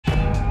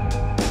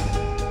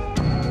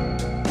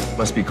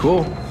Must be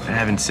cool,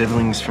 having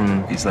siblings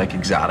from these, like,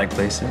 exotic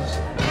places.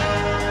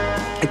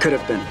 It could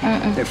have been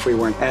if we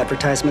weren't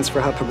advertisements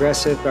for how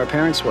progressive our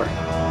parents were.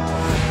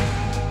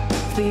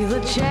 Feel the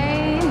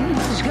change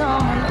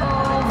coming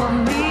over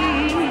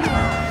me.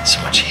 So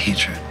much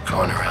hatred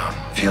going around.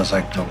 Feels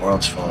like the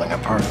world's falling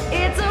apart.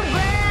 It's a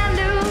brand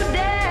new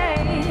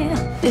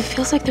day. It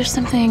feels like there's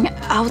something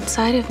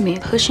outside of me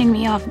pushing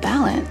me off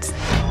balance.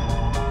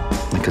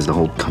 Because the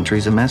whole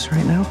country's a mess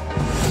right now?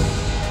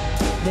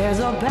 There's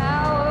a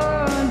power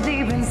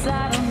deep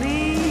inside of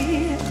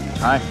me.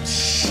 Hi.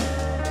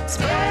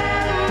 Spread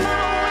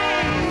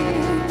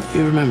my wings.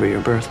 You remember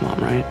your birth mom,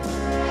 right?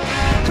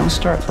 Don't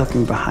start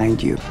looking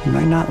behind you. You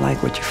might not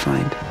like what you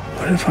find.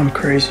 What if I'm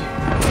crazy?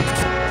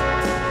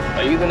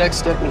 Are you the next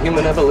step in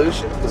human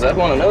evolution? Because I'd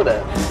want to know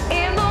that.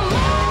 In the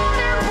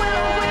morning when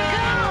I wake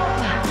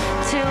up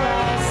till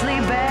I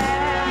sleep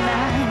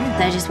at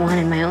night. I just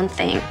wanted my own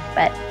thing,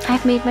 but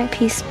I've made my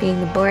peace being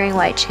the boring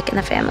white chick in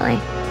the family.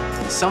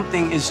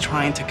 Something is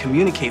trying to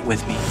communicate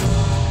with me.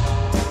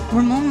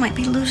 Ramon might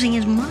be losing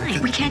his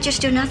mind. We can't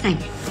just do nothing.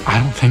 I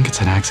don't think it's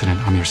an accident.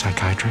 I'm your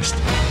psychiatrist.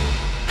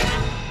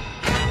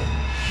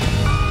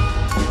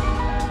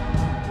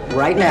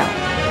 Right now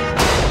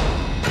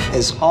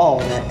is all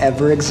that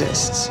ever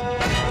exists.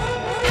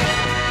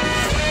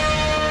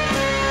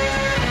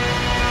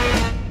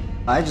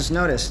 I just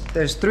noticed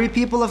there's 3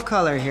 people of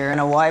color here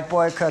and a white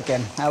boy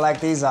cooking. I like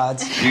these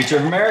odds. Future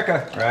of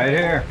America, right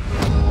here.